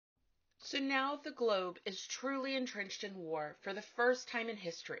So now the globe is truly entrenched in war for the first time in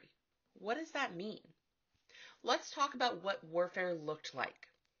history. What does that mean? Let's talk about what warfare looked like.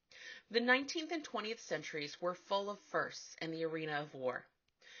 The 19th and 20th centuries were full of firsts in the arena of war.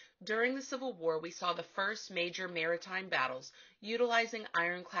 During the Civil War, we saw the first major maritime battles utilizing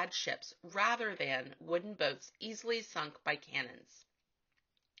ironclad ships rather than wooden boats easily sunk by cannons.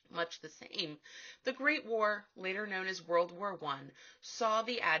 Much the same, the Great War, later known as World War I, saw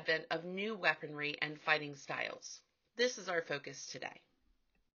the advent of new weaponry and fighting styles. This is our focus today.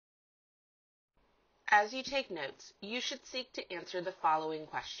 As you take notes, you should seek to answer the following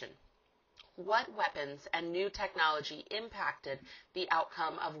question. What weapons and new technology impacted the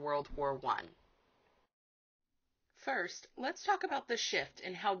outcome of World War I? First, let's talk about the shift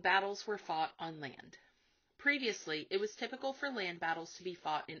in how battles were fought on land. Previously, it was typical for land battles to be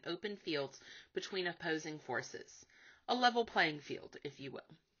fought in open fields between opposing forces, a level playing field, if you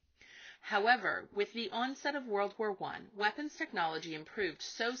will. However, with the onset of World War I, weapons technology improved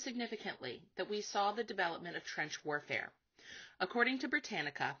so significantly that we saw the development of trench warfare. According to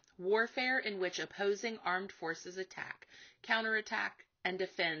Britannica, warfare in which opposing armed forces attack, counterattack, and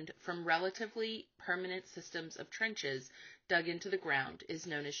defend from relatively permanent systems of trenches dug into the ground is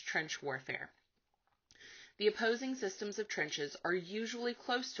known as trench warfare. The opposing systems of trenches are usually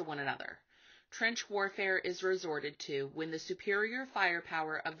close to one another. Trench warfare is resorted to when the superior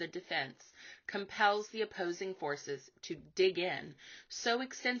firepower of the defense compels the opposing forces to dig in so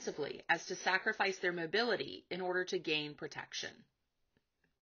extensively as to sacrifice their mobility in order to gain protection.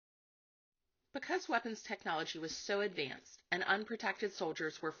 Because weapons technology was so advanced and unprotected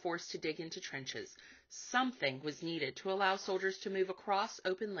soldiers were forced to dig into trenches, something was needed to allow soldiers to move across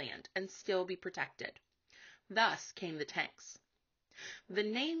open land and still be protected. Thus came the tanks. The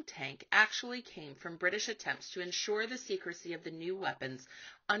name tank actually came from British attempts to ensure the secrecy of the new weapons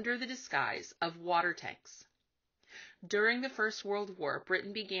under the disguise of water tanks. During the First World War,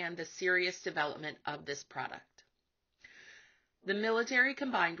 Britain began the serious development of this product. The military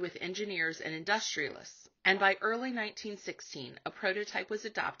combined with engineers and industrialists, and by early 1916, a prototype was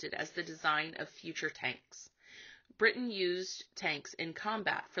adopted as the design of future tanks. Britain used tanks in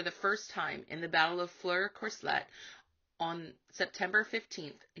combat for the first time in the Battle of Flers-Courcelette on September 15,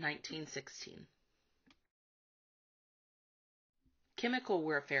 1916. Chemical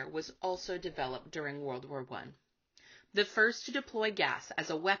warfare was also developed during World War I. The first to deploy gas as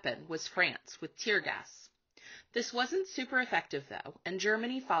a weapon was France with tear gas. This wasn't super effective though, and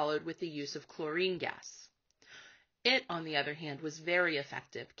Germany followed with the use of chlorine gas. It, on the other hand, was very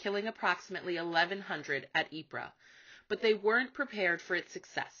effective, killing approximately 1,100 at Ypres, but they weren't prepared for its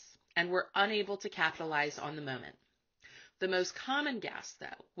success and were unable to capitalize on the moment. The most common gas,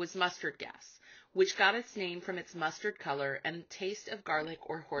 though, was mustard gas, which got its name from its mustard color and taste of garlic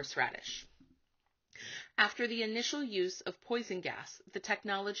or horseradish. After the initial use of poison gas, the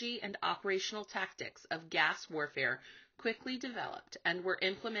technology and operational tactics of gas warfare quickly developed and were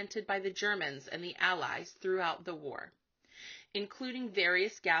implemented by the Germans and the Allies throughout the war, including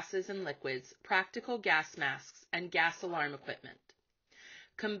various gases and liquids, practical gas masks, and gas alarm equipment.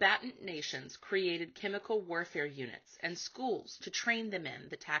 Combatant nations created chemical warfare units and schools to train them in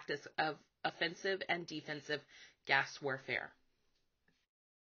the tactics of offensive and defensive gas warfare.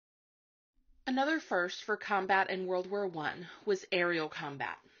 Another first for combat in World War I was aerial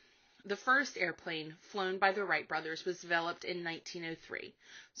combat. The first airplane flown by the Wright brothers was developed in 1903,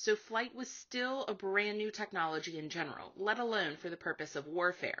 so flight was still a brand new technology in general, let alone for the purpose of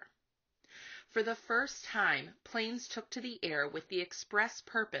warfare. For the first time, planes took to the air with the express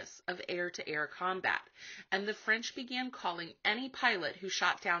purpose of air-to-air combat, and the French began calling any pilot who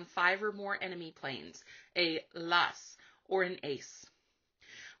shot down 5 or more enemy planes a l'as, or an ace.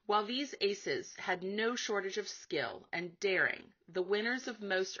 While these aces had no shortage of skill and daring, the winners of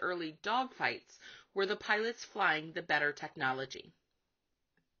most early dogfights were the pilots flying the better technology.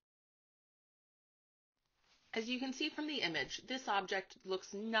 As you can see from the image, this object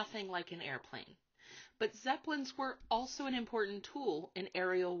looks nothing like an airplane, but Zeppelins were also an important tool in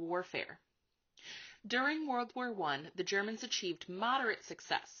aerial warfare. During World War I, the Germans achieved moderate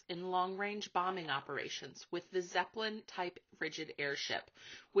success in long-range bombing operations with the Zeppelin-type rigid airship,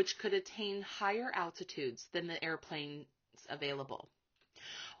 which could attain higher altitudes than the airplanes available.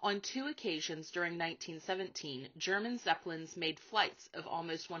 On 2 occasions during 1917, German Zeppelins made flights of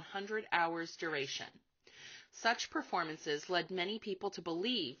almost 100 hours duration. Such performances led many people to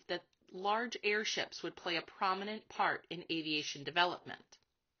believe that large airships would play a prominent part in aviation development.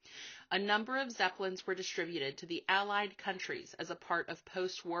 A number of Zeppelins were distributed to the Allied countries as a part of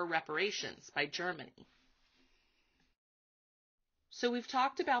post-war reparations by Germany. So we've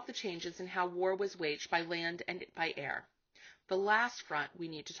talked about the changes in how war was waged by land and by air. The last front we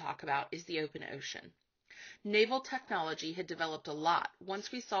need to talk about is the open ocean. Naval technology had developed a lot once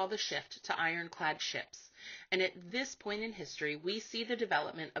we saw the shift to ironclad ships, and at this point in history we see the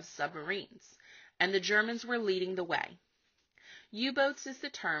development of submarines, and the Germans were leading the way. U-boats is the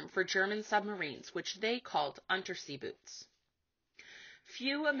term for German submarines, which they called Unterseeboots.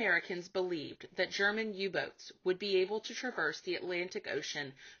 Few Americans believed that German U-boats would be able to traverse the Atlantic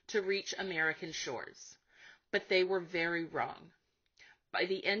Ocean to reach American shores, but they were very wrong. By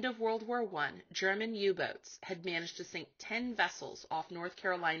the end of World War I, German U-boats had managed to sink 10 vessels off North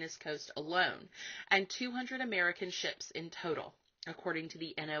Carolina's coast alone, and 200 American ships in total, according to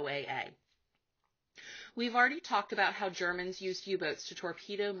the NOAA. We've already talked about how Germans used U-boats to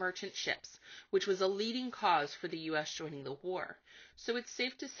torpedo merchant ships, which was a leading cause for the U.S. joining the war, so it's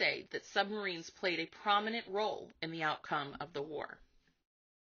safe to say that submarines played a prominent role in the outcome of the war.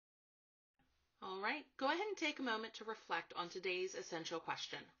 All right, go ahead and take a moment to reflect on today's essential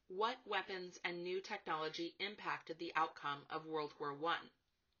question. What weapons and new technology impacted the outcome of World War I?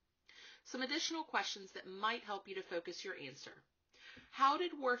 Some additional questions that might help you to focus your answer. How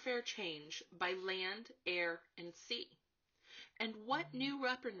did warfare change by land, air, and sea? And what new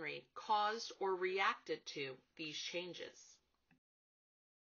weaponry caused or reacted to these changes?